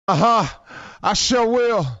Uh-huh. I sure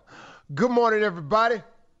will. Good morning, everybody.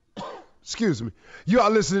 Excuse me. You are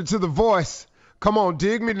listening to The Voice. Come on,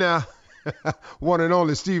 dig me now. One and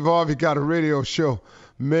only Steve Harvey got a radio show.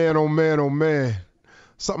 Man, oh man, oh man.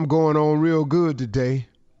 Something going on real good today.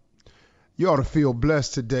 You ought to feel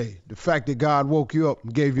blessed today. The fact that God woke you up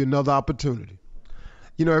and gave you another opportunity.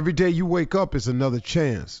 You know, every day you wake up is another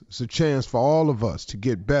chance. It's a chance for all of us to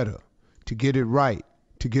get better, to get it right,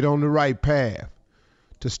 to get on the right path,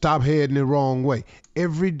 to stop heading the wrong way.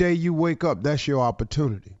 Every day you wake up, that's your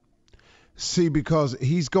opportunity. See, because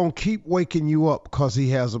he's going to keep waking you up because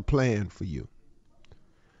he has a plan for you.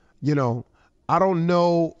 You know, I don't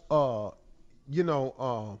know,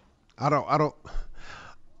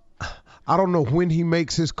 I don't know when he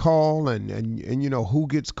makes his call and you know who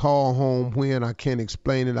gets called home when. I can't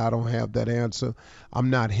explain it. I don't have that answer.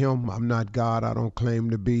 I'm not him. I'm not God. I don't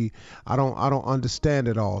claim to be. I don't understand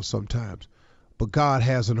it all sometimes. But God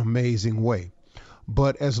has an amazing way.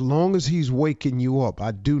 But as long as he's waking you up, I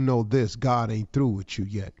do know this: God ain't through with you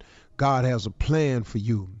yet. God has a plan for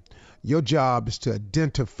you. Your job is to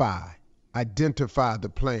identify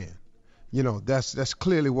the plan. You know, that's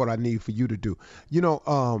clearly what I need for you to do. You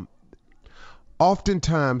know,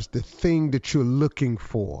 oftentimes the thing that you're looking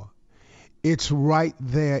for, it's right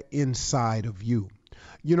there inside of you.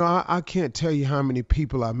 You know, I can't tell you how many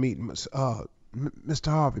people I meet. Mr.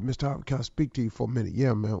 Harvey, can I speak to you for a minute?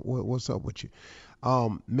 Yeah, man, what's up with you?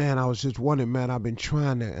 Man, I was just wondering, man, I've been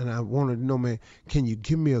trying to, and I wanted to know, man, can you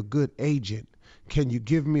give me a good agent? Can you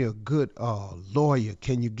give me a good lawyer?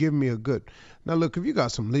 Can you give me a good... Now, look, if you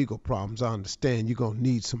got some legal problems, I understand you're going to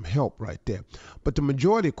need some help right there. But the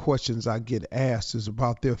majority of questions I get asked is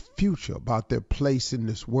about their future, about their place in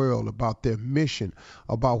this world, about their mission,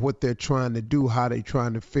 about what they're trying to do, how they're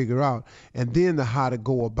trying to figure out, and then the how to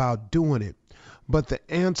go about doing it. But the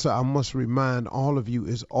answer, I must remind all of you,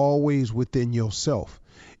 is always within yourself.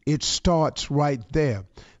 It starts right there.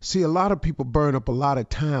 See, a lot of people burn up a lot of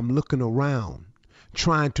time looking around,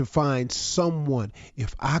 trying to find someone.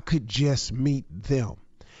 If I could just meet them,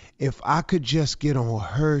 if I could just get on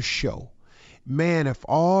her show, man, if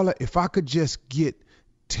I could just get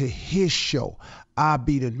to his show, I'd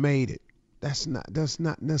be done made it. That's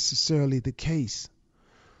not necessarily the case.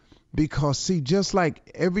 Because see, just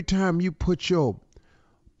like every time you put your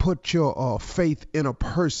faith in a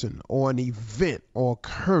person or an event or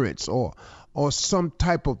occurrence or some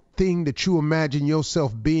type of thing that you imagine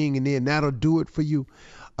yourself being, and then that'll do it for you.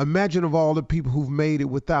 Imagine of all the people who've made it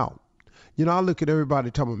without. You know, I look at everybody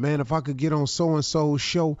talking, man, if I could get on so-and-so's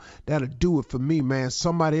show, that'll do it for me, man.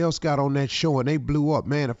 Somebody else got on that show and they blew up.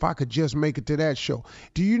 Man, if I could just make it to that show.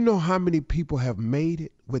 Do you know how many people have made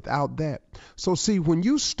it without that? So see, when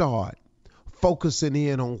you start focusing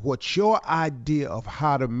in on what your idea of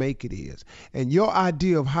how to make it is, and your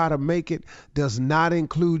idea of how to make it does not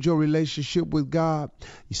include your relationship with God,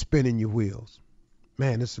 you're spinning your wheels.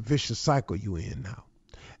 Man, it's a vicious cycle you're in now.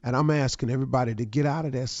 And I'm asking everybody to get out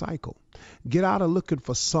of that cycle. Get out of looking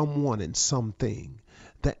for someone and something.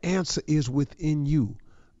 The answer is within you.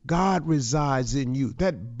 God resides in you.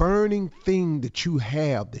 That burning thing that you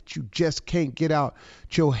have that you just can't get out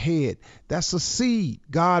your head, that's a seed.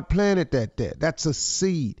 God planted that there. That's a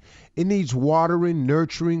seed. It needs watering,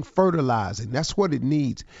 nurturing, fertilizing. That's what it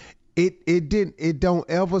needs. It don't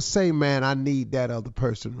ever say, man, I need that other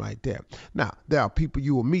person right there. Now, there are people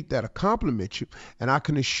you will meet that'll compliment you, and I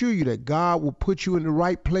can assure you that God will put you in the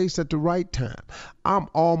right place at the right time. I'm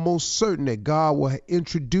almost certain that God will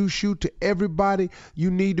introduce you to everybody you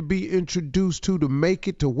need to be introduced to make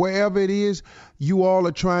it to wherever it is you all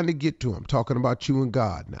are trying to get to. I'm talking about you and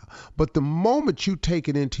God now. But the moment you take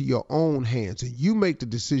it into your own hands and you make the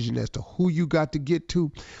decision as to who you got to get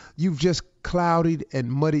to, you've just clouded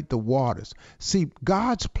and muddied the waters. See,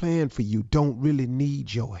 God's plan for you don't really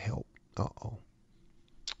need your help.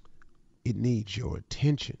 It needs your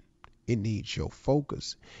attention. It needs your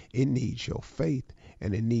focus. It needs your faith,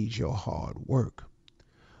 and it needs your hard work.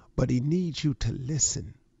 But he needs you to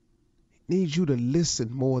listen. He needs you to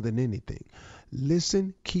listen more than anything.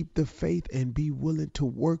 Listen, keep the faith, and be willing to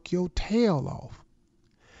work your tail off.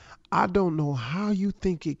 I don't know how you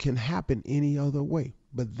think it can happen any other way.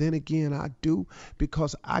 But then again, I do,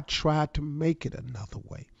 because I tried to make it another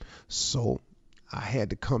way. So I had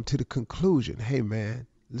to come to the conclusion, hey, man,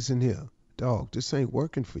 listen here, dog, this ain't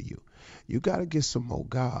working for you. You got to get some more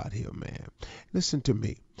God here, man. Listen to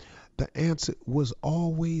me. The answer was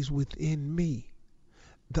always within me.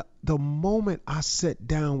 The moment I sat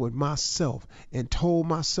down with myself and told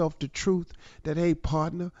myself the truth that, hey,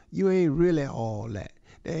 partner, you ain't really all that.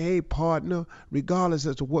 That, hey, partner, regardless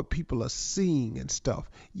as to what people are seeing and stuff,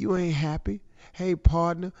 you ain't happy. Hey,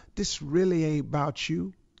 partner, this really ain't about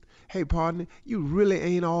you. Hey, partner, you really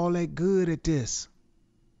ain't all that good at this.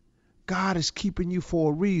 God is keeping you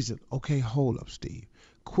for a reason. Okay, hold up, Steve.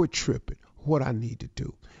 Quit tripping. What I need to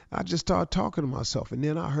do. I just started talking to myself, and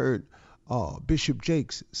then I heard Bishop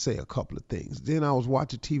Jakes say a couple of things. Then I was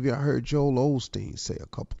watching TV. I heard Joel Osteen say a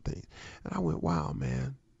couple of things. And I went, wow,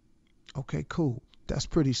 man. Okay, cool. That's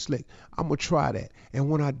pretty slick. I'm going to try that. And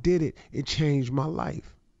when I did it, it changed my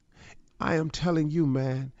life. I am telling you,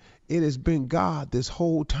 man, it has been God this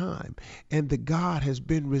whole time. And the God has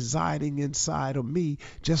been residing inside of me,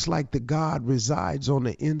 just like the God resides on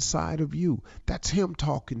the inside of you. That's him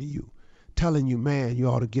talking to you, telling you, man, you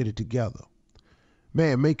ought to get it together.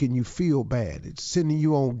 Man, making you feel bad. It's sending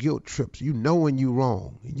you on guilt trips. You knowing you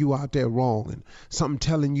wrong. You out there wrong. And something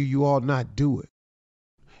telling you ought not do it.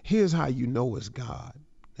 Here's how you know it's God.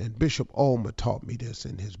 And Bishop Ulmer taught me this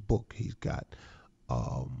in his book. He's got,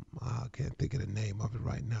 I can't think of the name of it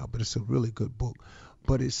right now, but it's a really good book.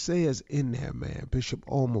 But it says in there, man, Bishop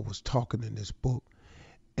Ulmer was talking in this book,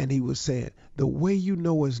 and he was saying, the way you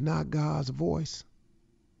know it's not God's voice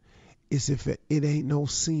is if it ain't no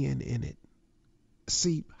sin in it.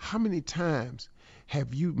 See, how many times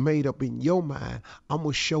have you made up in your mind, I'm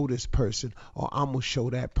going to show this person, or I'm going to show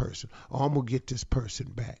that person, or I'm going to get this person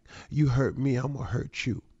back. You hurt me, I'm going to hurt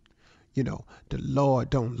you. You know, the Lord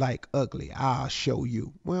don't like ugly. I'll show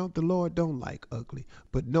you. Well, the Lord don't like ugly,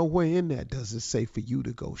 but nowhere in there does it say for you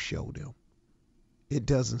to go show them. It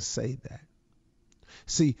doesn't say that.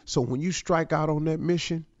 See, so when you strike out on that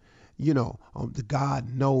mission, you know, the God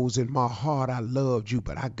knows in my heart I loved you,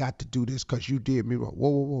 but I got to do this because you did me wrong. Whoa,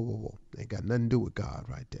 whoa, whoa, whoa, whoa. Ain't got nothing to do with God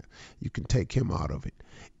right there. You can take him out of it.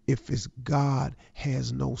 If it's God,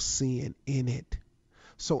 has no sin in it.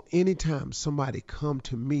 So anytime somebody come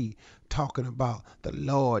to me talking about the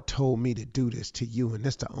Lord told me to do this to you, and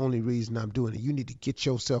that's the only reason I'm doing it, you need to get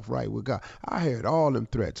yourself right with God. I heard all them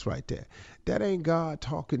threats right there. That ain't God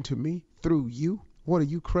talking to me through you. What, are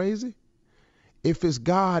you crazy? If it's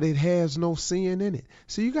God, it has no sin in it.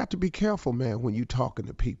 So you got to be careful, man, when you talking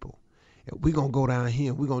to people. And we're going to go down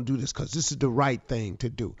here and we're going to do this because this is the right thing to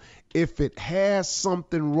do. If it has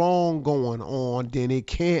something wrong going on, then it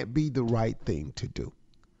can't be the right thing to do.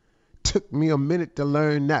 Took me a minute to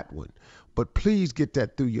learn that one. But please get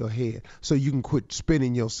that through your head so you can quit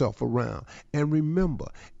spinning yourself around. And remember,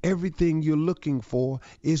 everything you're looking for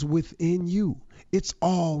is within you. It's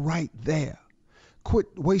all right there. Quit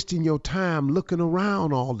wasting your time looking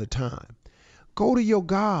around all the time. Go to your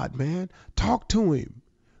God, man. Talk to him.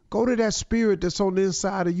 Go to that spirit that's on the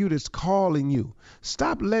inside of you that's calling you.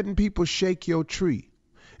 Stop letting people shake your tree.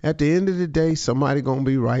 At the end of the day, somebody going to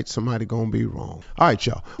be right, somebody going to be wrong. All right,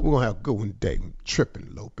 y'all. We're going to have a good one today. I'm tripping a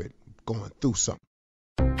little bit, going through something.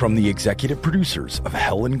 From the executive producers of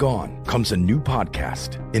Hell and Gone comes a new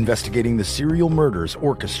podcast investigating the serial murders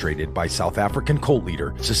orchestrated by South African cult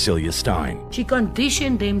leader Cecilia Stein. She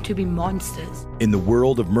conditioned them to be monsters. In the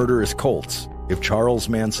world of murderous cults, if Charles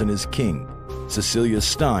Manson is king, Cecilia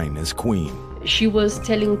Stein is queen. She was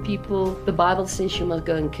telling people the Bible says you must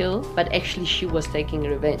go and kill, but actually she was taking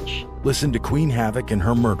revenge. Listen to Queen Havoc and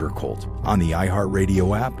her murder cult on the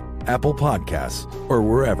iHeartRadio app, Apple Podcasts, or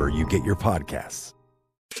wherever you get your podcasts.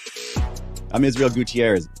 I'm Israel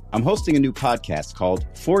Gutierrez. I'm hosting a new podcast called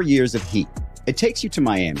 4 Years of Heat. It takes you to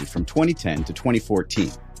Miami from 2010 to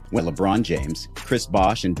 2014, when LeBron James, Chris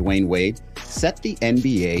Bosh, and Dwayne Wade set the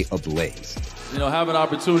NBA ablaze. You know, have an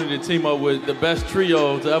opportunity to team up with the best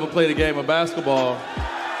trio to ever play the game of basketball.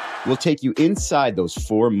 We'll take you inside those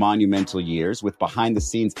 4 monumental years with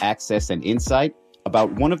behind-the-scenes access and insight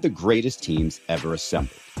about one of the greatest teams ever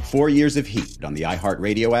assembled. 4 Years of Heat on the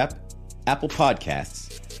iHeartRadio app, Apple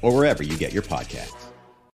Podcasts, or wherever you get your podcasts.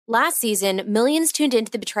 Last season, millions tuned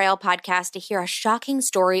into the Betrayal podcast to hear a shocking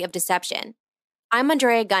story of deception. I'm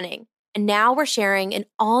Andrea Gunning, and now we're sharing an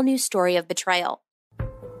all-new story of betrayal.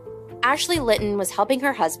 Ashley Litton was helping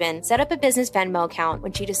her husband set up a business Venmo account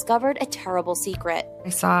when she discovered a terrible secret. I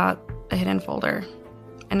saw a hidden folder,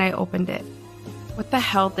 and I opened it. What the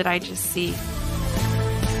hell did I just see?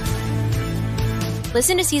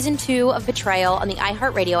 Listen to Season 2 of Betrayal on the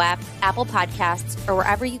iHeartRadio app, Apple Podcasts, or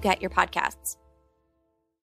wherever you get your podcasts.